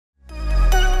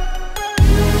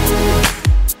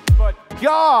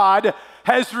God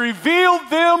has revealed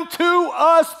them to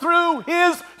us through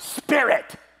His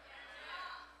Spirit.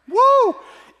 Woo!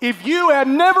 If you had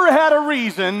never had a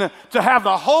reason to have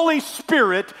the Holy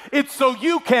Spirit, it's so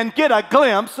you can get a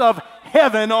glimpse of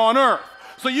heaven on earth.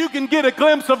 So you can get a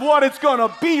glimpse of what it's going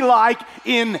to be like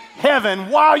in heaven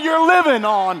while you're living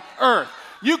on earth.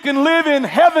 You can live in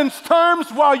heaven's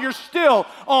terms while you're still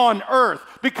on earth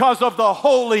because of the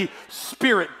Holy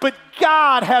Spirit. But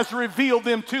God has revealed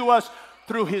them to us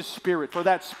through His Spirit. For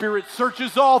that Spirit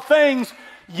searches all things,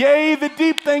 yea, the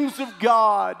deep things of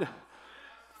God.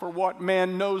 For what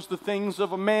man knows the things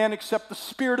of a man except the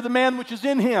spirit of the man which is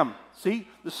in him? See,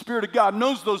 the Spirit of God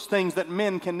knows those things that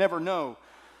men can never know.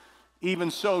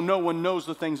 Even so, no one knows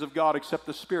the things of God except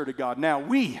the Spirit of God. Now,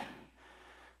 we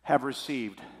have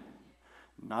received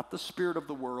not the spirit of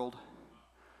the world,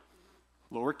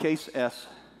 lowercase s,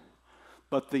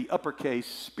 but the uppercase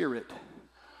Spirit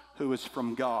who is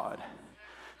from God,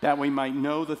 that we might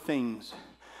know the things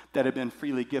that have been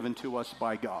freely given to us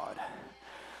by God.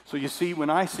 So you see, when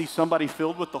I see somebody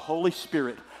filled with the Holy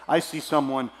Spirit, I see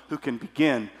someone who can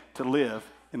begin to live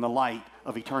in the light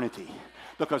of eternity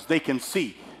because they can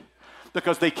see.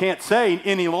 Because they can't say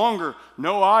any longer,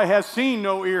 no eye has seen,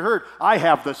 no ear heard. I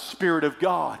have the Spirit of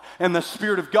God. And the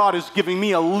Spirit of God is giving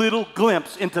me a little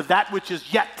glimpse into that which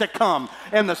is yet to come.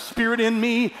 And the Spirit in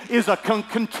me is a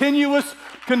continuous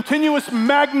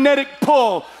magnetic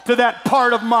pull to that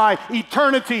part of my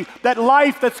eternity, that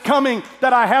life that's coming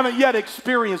that I haven't yet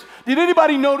experienced. Did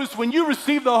anybody notice when you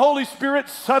receive the Holy Spirit,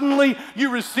 suddenly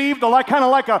you receive kind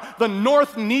of like the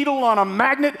north needle on a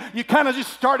magnet? You kind of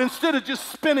just start, instead of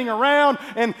just spinning around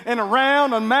and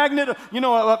around a magnet,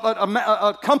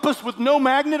 a compass with no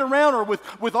magnet around, or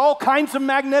with all kinds of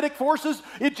magnetic forces,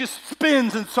 it just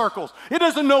spins in circles. It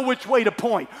doesn't know which way to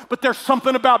point. But there's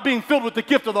something about being filled with the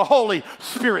gift of the Holy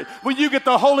Spirit. When you get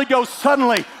the Holy Ghost,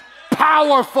 suddenly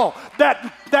powerful,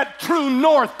 that true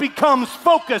north becomes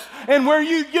focused, and where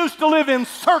you used to live in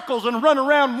circles and run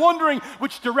around wondering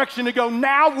which direction to go,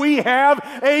 now we have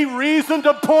a reason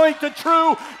to point to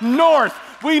true north.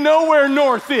 We know where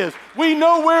north is. We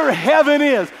know where heaven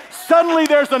is. Suddenly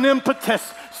there's an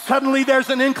impetus. Suddenly there's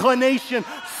an inclination.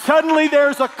 Suddenly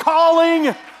there's a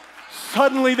calling.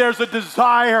 Suddenly there's a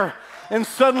desire. And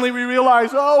suddenly we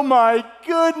realize, oh my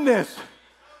goodness,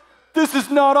 this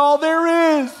is not all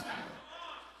there is.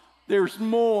 There's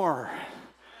more.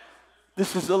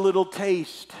 This is a little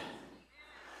taste.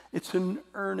 It's an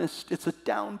earnest, it's a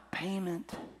down payment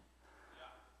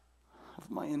of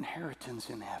my inheritance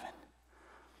in heaven.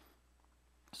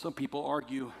 Some people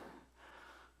argue,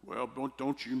 well,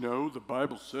 don't you know the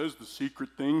Bible says the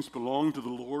secret things belong to the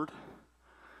Lord?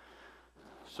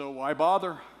 So why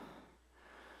bother?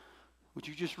 Would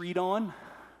you just read on?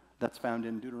 That's found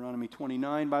in Deuteronomy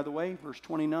 29, by the way, verse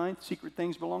 29. Secret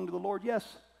things belong to the Lord,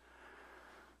 yes.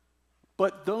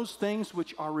 But those things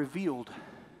which are revealed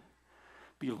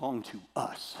belong to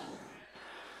us.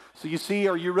 So you see,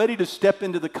 are you ready to step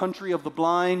into the country of the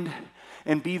blind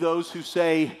and be those who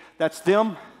say, that's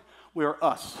them, we're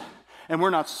us. And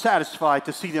we're not satisfied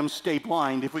to see them stay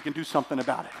blind if we can do something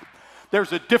about it.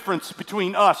 There's a difference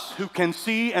between us who can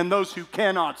see and those who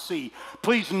cannot see.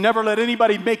 Please never let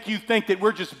anybody make you think that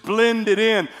we're just blended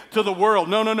in to the world.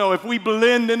 No. If we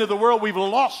blend into the world, we've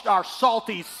lost our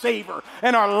salty savor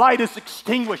and our light is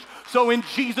extinguished. So in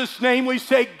Jesus' name we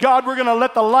say, God, we're going to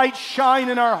let the light shine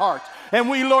in our hearts. And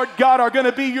we, Lord God, are going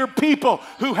to be your people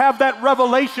who have that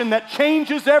revelation that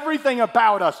changes everything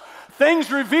about us. Things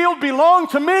revealed belong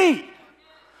to me.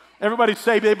 Everybody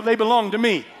say they belong to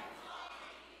me.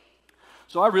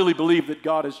 So I really believe that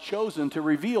God has chosen to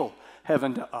reveal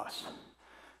heaven to us.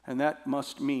 And that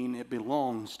must mean it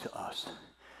belongs to us.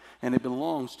 And it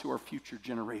belongs to our future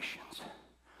generations.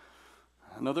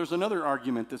 Now there's another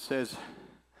argument that says,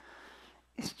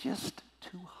 it's just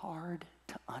too hard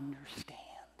to understand.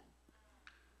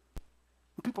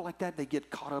 People like that, they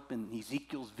get caught up in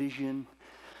Ezekiel's vision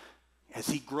as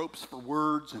he gropes for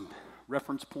words and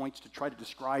reference points to try to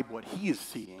describe what he is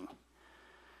seeing.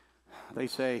 They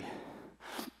say,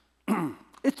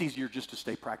 it's easier just to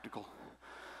stay practical.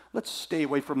 Let's stay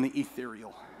away from the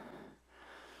ethereal.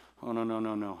 Oh,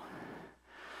 no.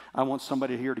 I want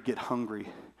somebody here to get hungry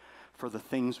for the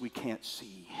things we can't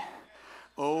see.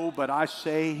 Oh, but I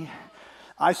say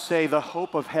the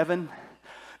hope of heaven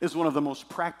is one of the most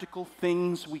practical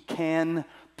things we can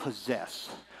possess.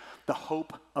 The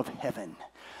hope of heaven.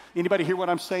 Anybody hear what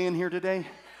I'm saying here today?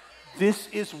 This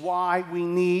is why we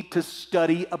need to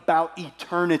study about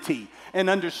eternity and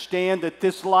understand that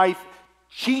this life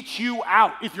cheat you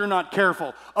out, if you're not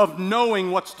careful, of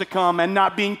knowing what's to come and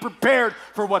not being prepared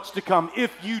for what's to come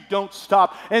if you don't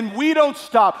stop. And we don't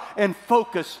stop and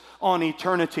focus on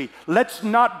eternity. Let's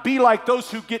not be like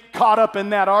those who get caught up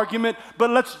in that argument, but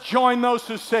let's join those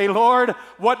who say, Lord,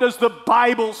 what does the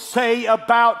Bible say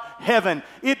about heaven?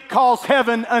 It calls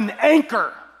heaven an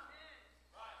anchor.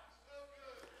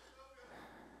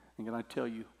 And can I tell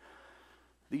you,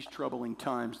 these troubling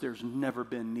times, there's never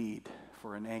been need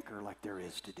for an anchor like there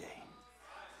is today.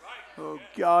 Oh,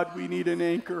 God, we need an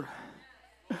anchor.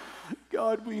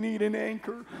 God, we need an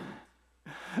anchor.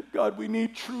 God, we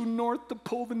need true north to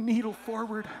pull the needle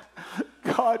forward.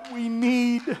 God, we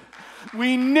need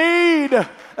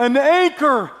an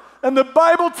anchor. And the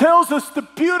Bible tells us, the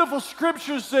beautiful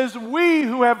scripture says, we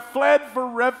who have fled for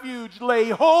refuge lay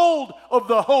hold of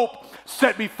the hope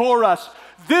set before us.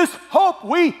 This hope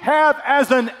we have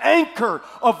as an anchor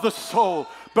of the soul,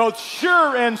 both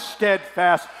sure and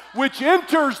steadfast, which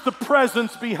enters the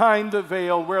presence behind the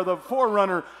veil, where the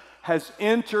forerunner has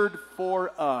entered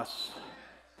for us.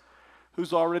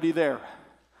 Who's already there?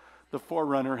 The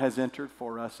forerunner has entered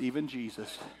for us, even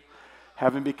Jesus,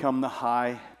 having become the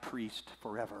high priest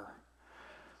forever.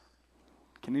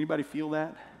 Can anybody feel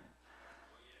that?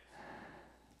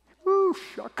 Ooh,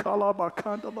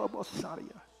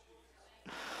 shakalabakandalabasaria.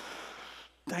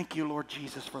 Thank you, Lord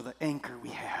Jesus, for the anchor we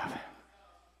have.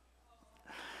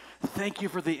 Thank you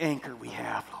for the anchor we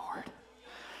have, Lord.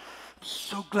 I'm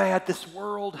so glad this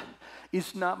world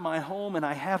is not my home, and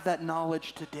I have that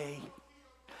knowledge today.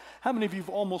 How many of you have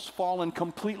almost fallen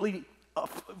completely,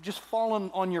 just fallen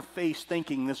on your face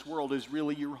thinking this world is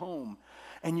really your home?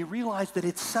 And you realize that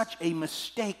it's such a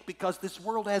mistake because this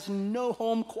world has no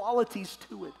home qualities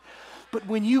to it. But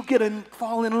when you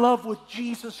fall in love with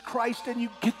Jesus Christ and you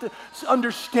get the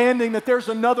understanding that there's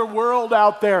another world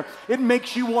out there, it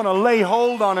makes you want to lay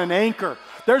hold on an anchor.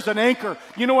 There's an anchor.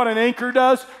 You know what an anchor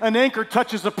does? An anchor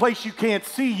touches a place you can't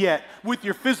see yet with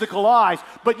your physical eyes,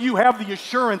 but you have the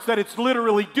assurance that it's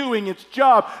literally doing its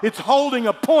job. It's holding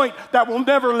a point that will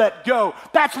never let go.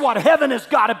 That's what heaven has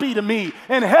got to be to me,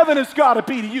 and heaven has got to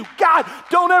be to you. God,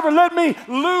 don't ever let me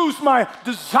lose my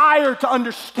desire to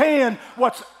understand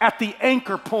what's at the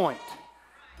anchor point.